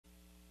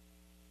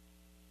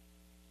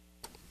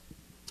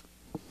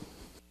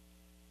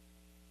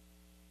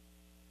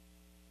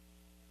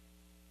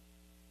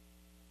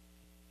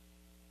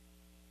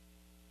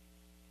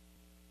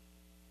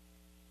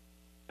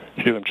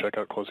Helium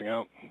checkout closing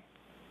out.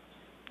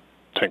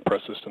 Tank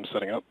press system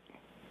setting up.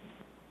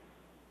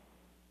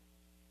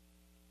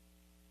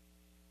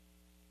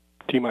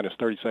 T-minus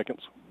 30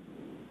 seconds.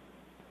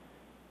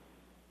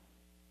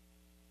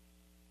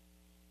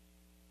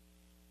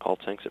 All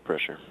tanks at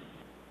pressure.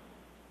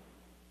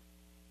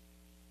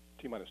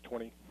 T-minus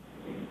 20.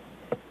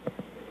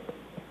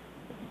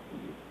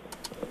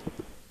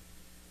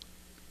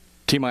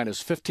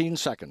 T-minus 15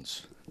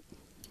 seconds.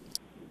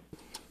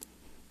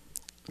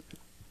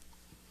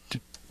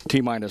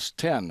 T-minus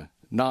 10,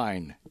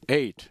 9,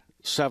 8,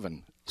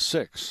 7,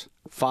 6,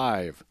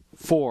 5,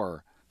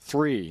 4,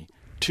 3,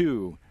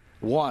 2,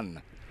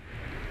 1.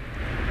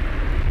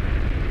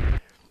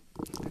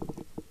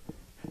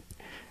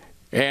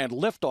 And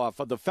liftoff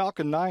of the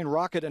Falcon 9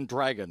 rocket and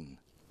Dragon.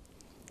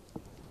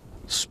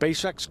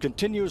 SpaceX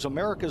continues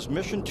America's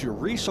mission to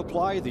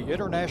resupply the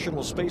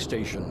International Space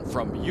Station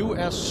from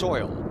U.S.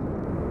 soil.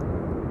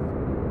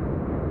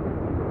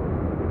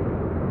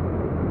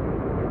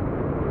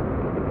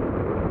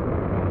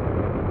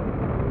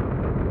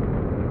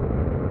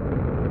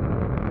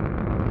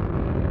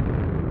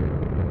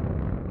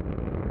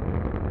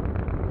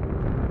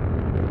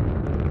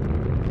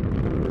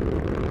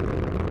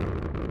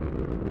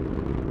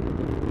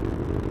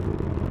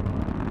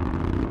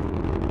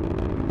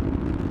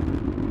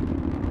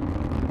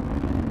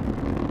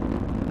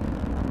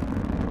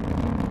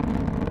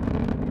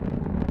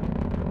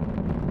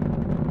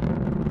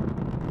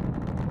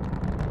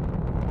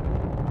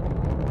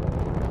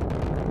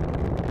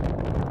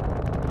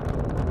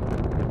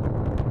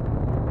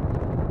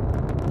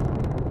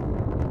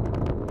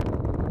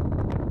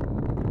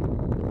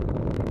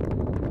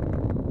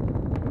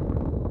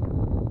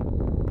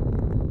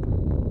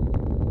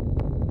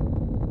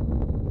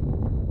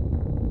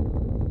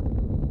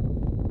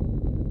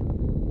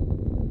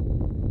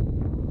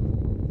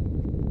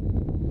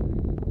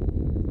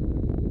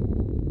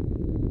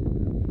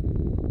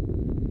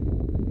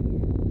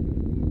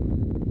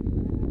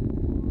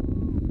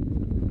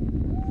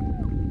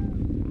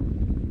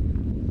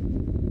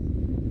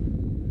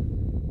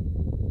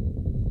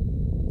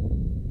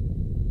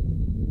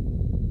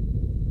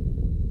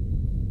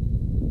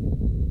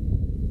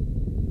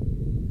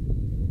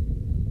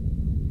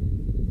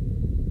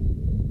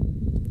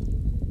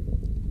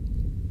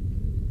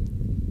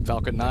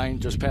 Falcon 9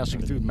 just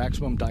passing through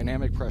maximum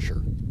dynamic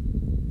pressure.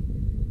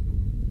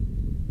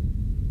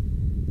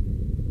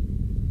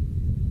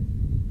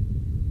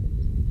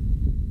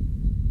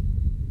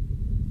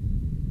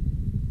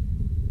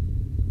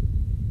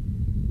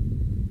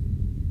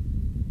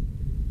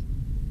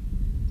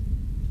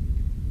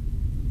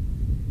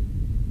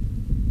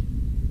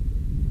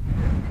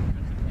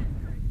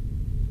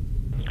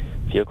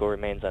 Vehicle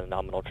remains on a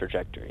nominal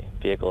trajectory.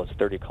 Vehicle is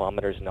 30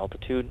 kilometers in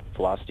altitude,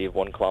 velocity of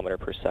 1 kilometer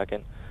per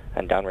second,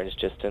 and downrange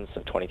distance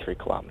of 23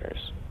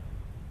 kilometers.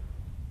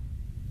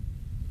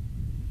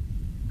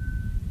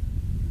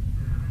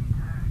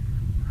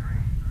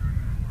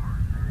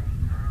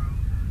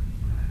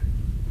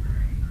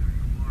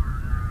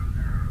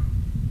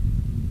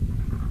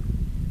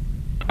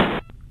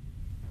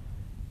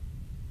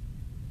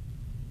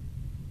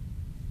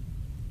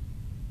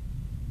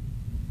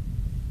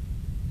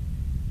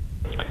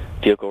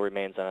 Vehicle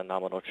remains on a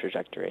nominal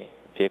trajectory.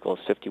 Vehicle is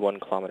 51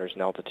 kilometers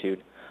in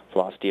altitude,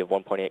 velocity of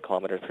 1.8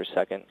 kilometers per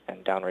second,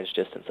 and downrange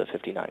distance of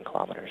 59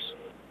 kilometers.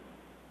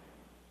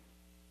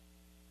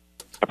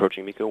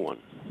 Approaching MECO 1.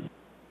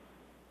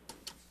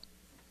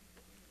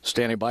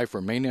 Standing by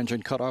for main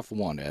engine cutoff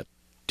 1 at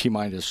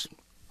T-minus,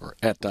 or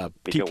at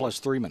T plus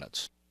 3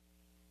 minutes.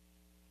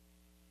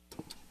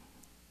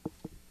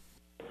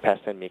 Pass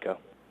in MECO.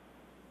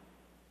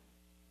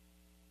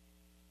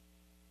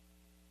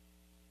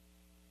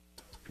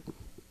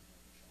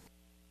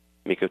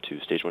 MECO 2,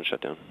 stage 1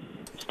 shutdown.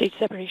 Stage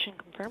separation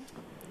confirmed.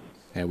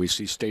 And we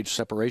see stage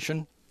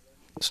separation.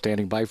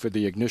 Standing by for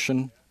the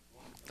ignition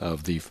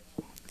of the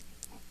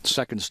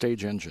second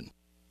stage engine.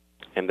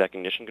 And back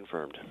ignition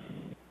confirmed.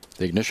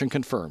 The ignition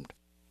confirmed.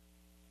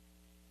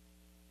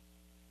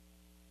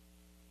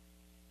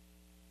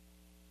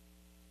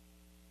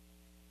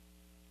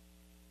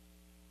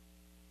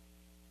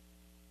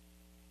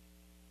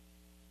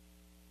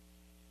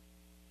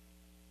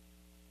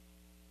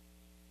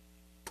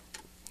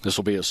 This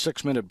will be a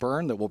 6-minute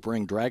burn that will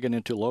bring Dragon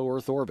into low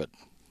Earth orbit.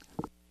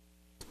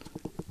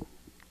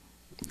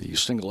 The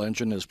single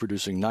engine is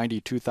producing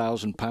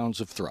 92,000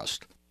 pounds of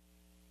thrust.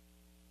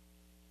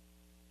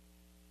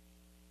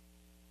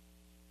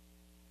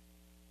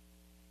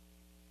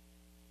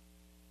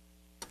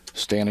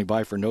 Standing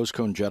by for nose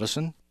cone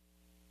jettison.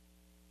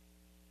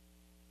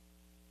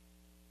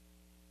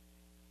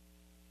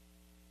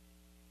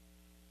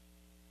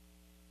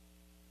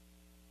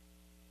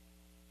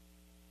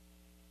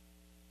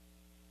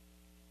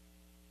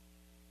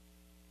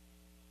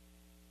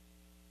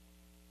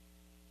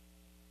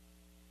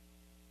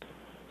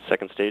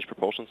 Second stage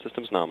propulsion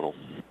systems nominal.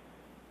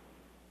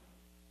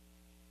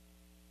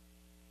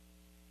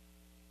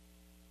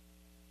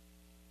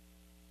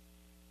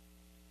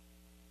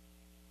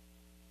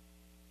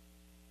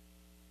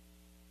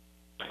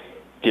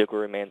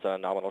 remains on a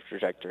nominal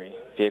trajectory.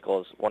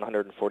 Vehicle is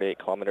 148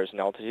 kilometers in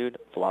altitude,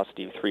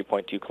 velocity of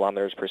 3.2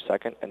 kilometers per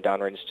second, and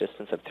downrange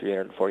distance of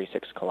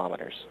 346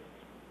 kilometers.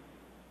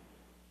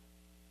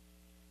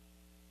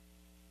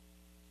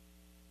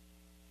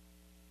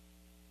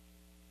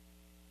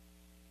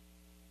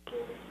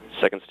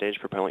 Second stage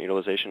propellant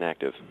utilization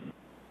active.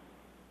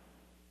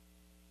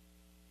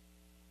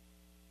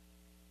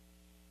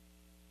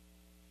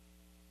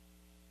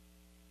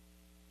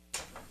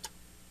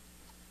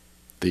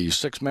 The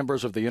 6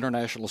 members of the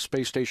International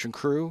Space Station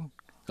crew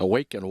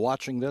awake and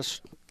watching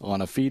this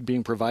on a feed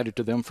being provided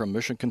to them from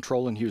Mission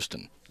Control in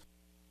Houston.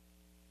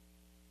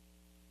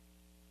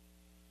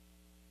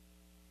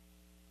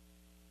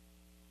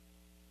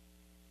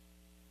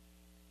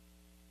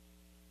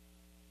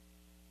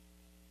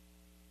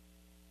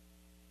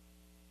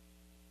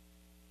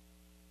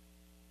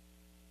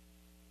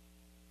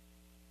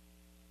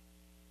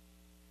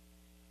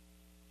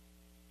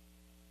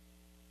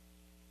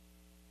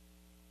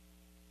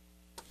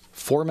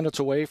 Four minutes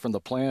away from the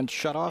planned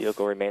shutoff.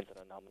 Vehicle remains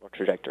on a nominal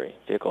trajectory.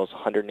 Vehicle is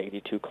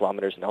 182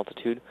 kilometers in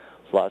altitude,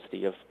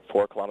 velocity of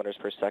 4 kilometers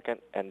per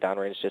second, and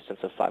downrange distance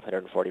of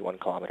 541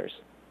 kilometers.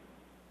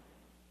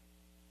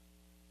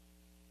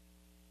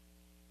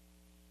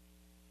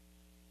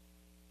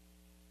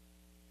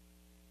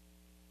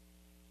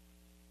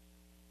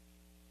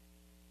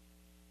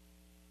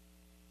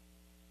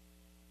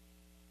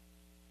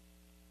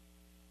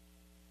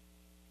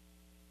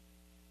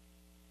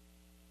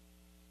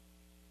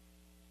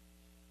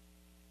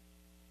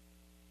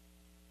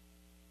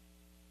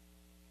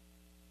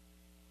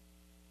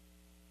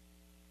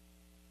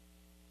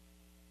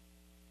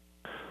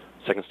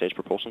 Second stage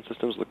propulsion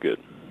systems look good.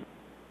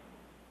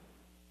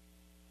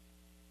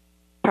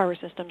 Power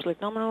systems look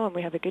nominal, and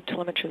we have a good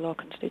telemetry lock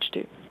on stage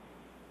 2.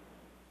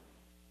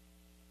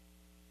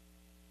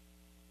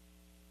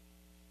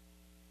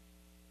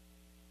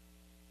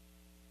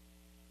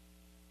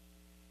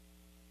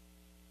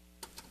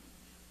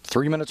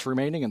 Three minutes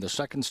remaining in the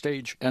second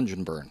stage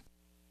engine burn.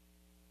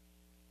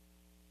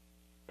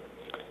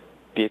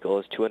 Vehicle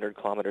is 200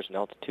 kilometers in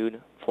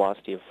altitude,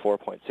 velocity of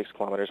 4.6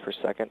 kilometers per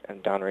second,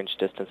 and downrange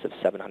distance of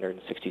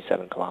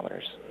 767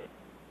 kilometers.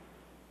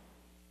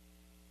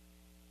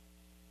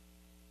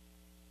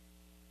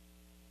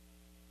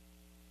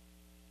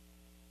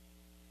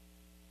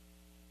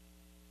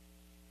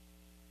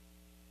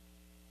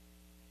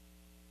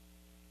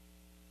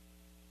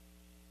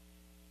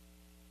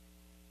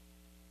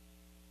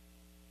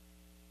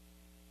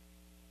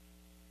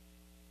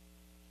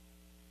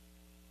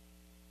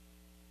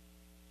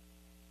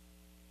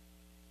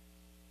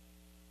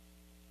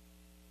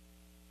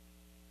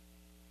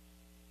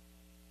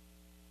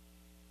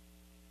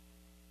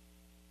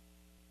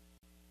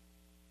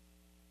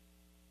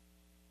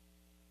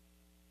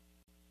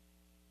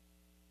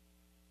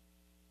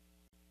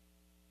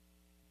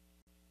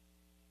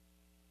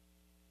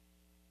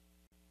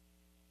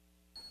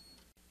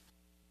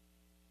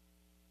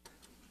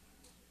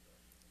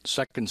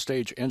 Second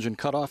stage engine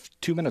cutoff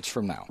 2 minutes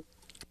from now.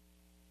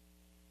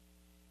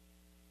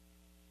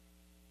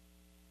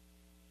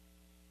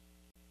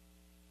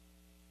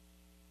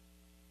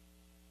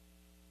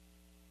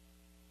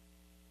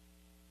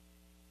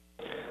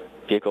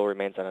 Vehicle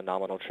remains on a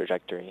nominal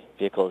trajectory.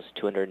 Vehicle is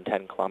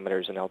 210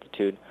 kilometers in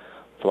altitude,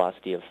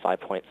 velocity of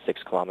 5.6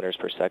 kilometers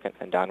per second,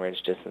 and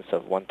downrange distance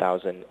of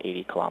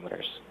 1,080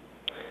 kilometers.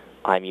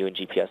 IMU and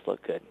GPS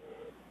look good.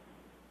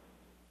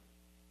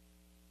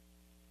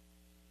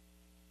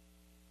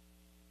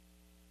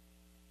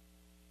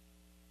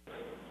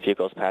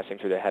 Vehicle is passing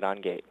through the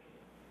head-on gate.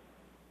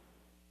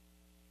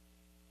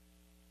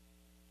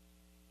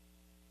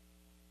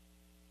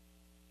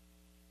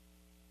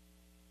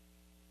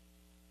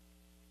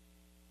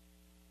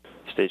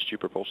 Stage 2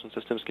 propulsion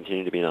systems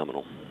continue to be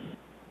nominal.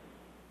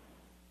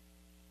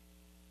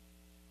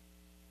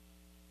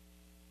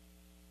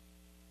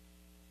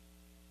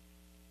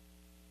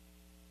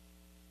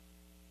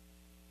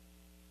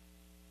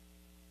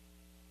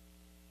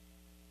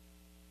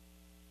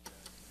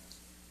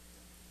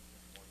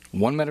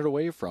 One minute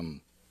away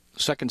from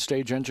second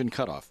stage engine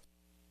cutoff.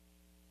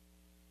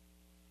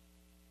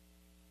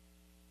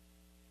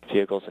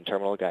 Vehicles and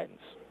terminal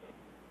guidance.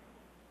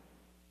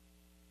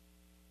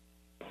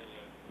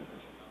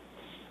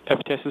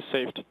 FTS is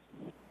saved.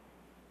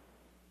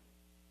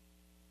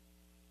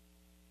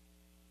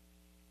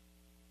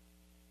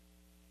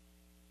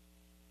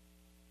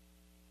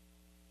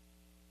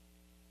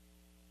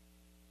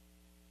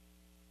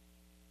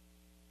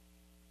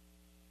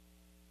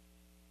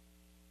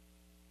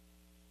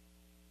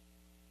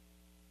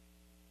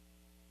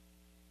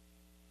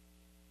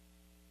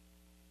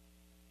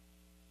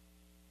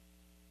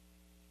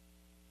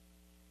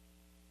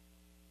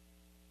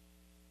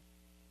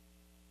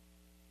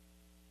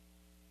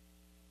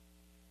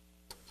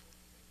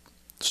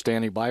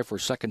 Standing by for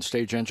second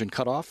stage engine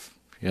cutoff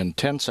in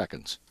 10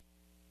 seconds.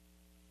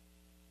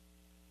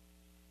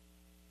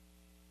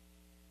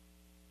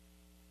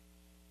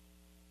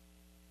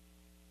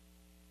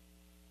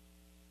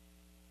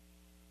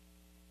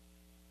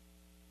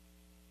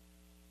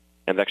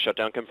 MVAC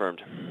shutdown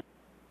confirmed.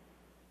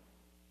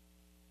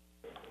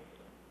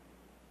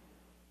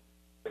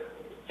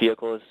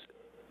 Vehicles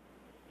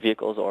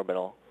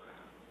orbital.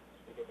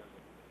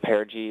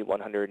 Perigee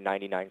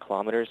 199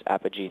 kilometers,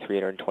 apogee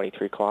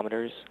 323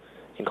 kilometers,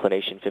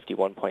 inclination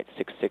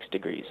 51.66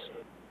 degrees.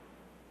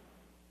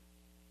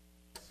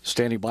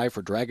 Standing by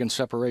for Dragon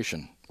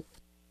separation.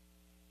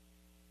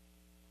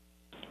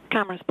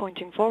 Cameras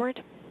pointing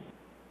forward.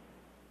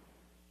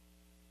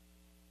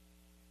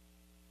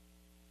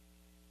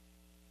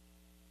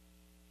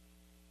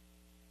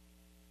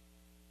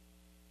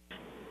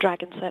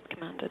 Dragon set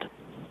commanded.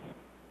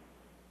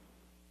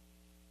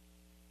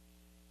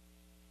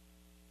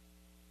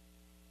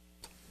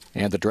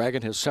 And the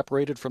Dragon has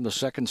separated from the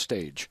second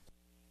stage.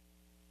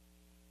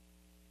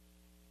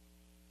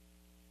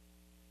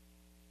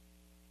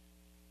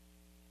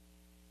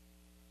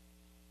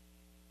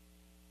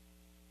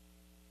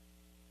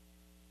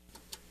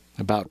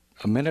 About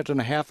a minute and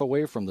a half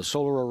away from the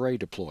solar array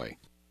deploy.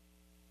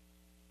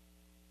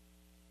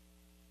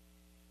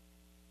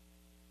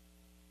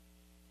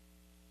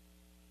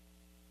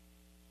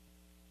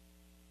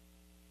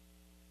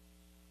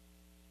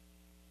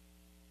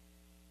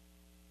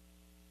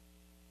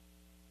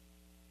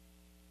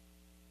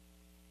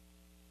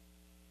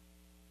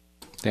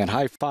 And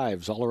high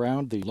fives all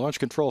around the Launch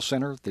Control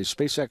Center, the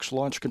SpaceX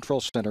Launch Control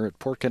Center at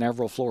Port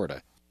Canaveral,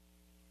 Florida.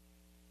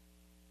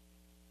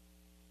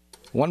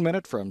 1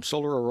 minute from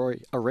solar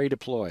array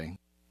deploy.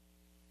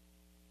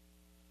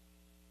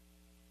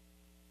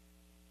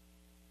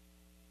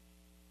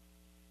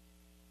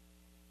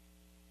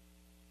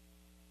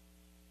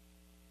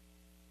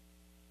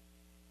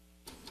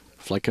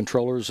 Flight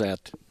controllers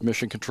at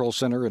Mission Control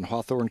Center in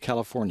Hawthorne,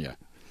 California.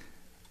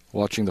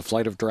 Watching the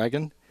flight of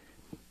Dragon.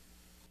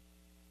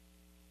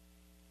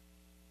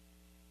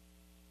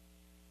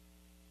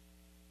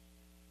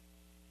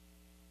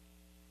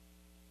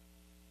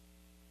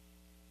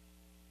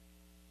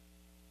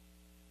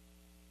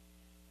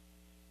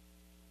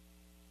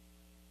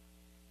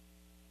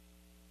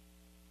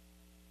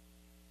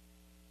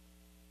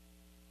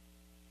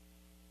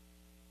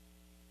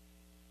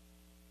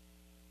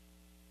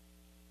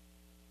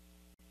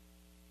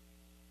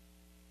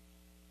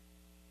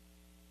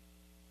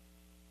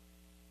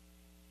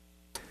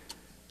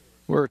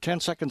 We're 10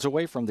 seconds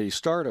away from the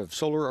start of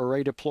solar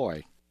array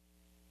deploy.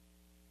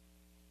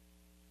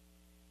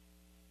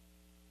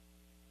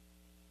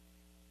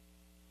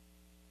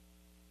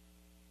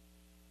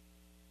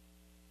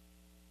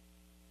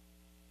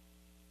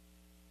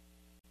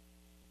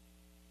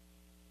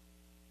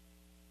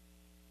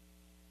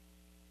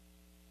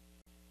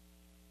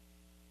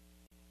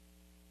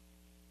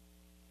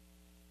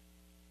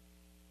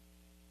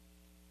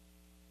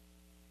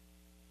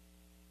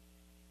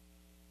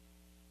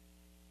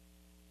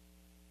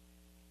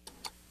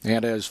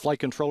 And as flight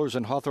controllers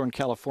in Hawthorne,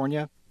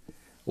 California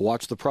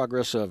watch the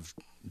progress of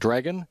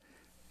Dragon,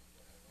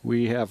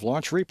 we have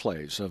launch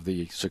replays of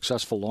the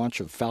successful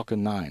launch of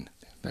Falcon 9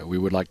 that we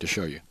would like to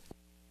show you.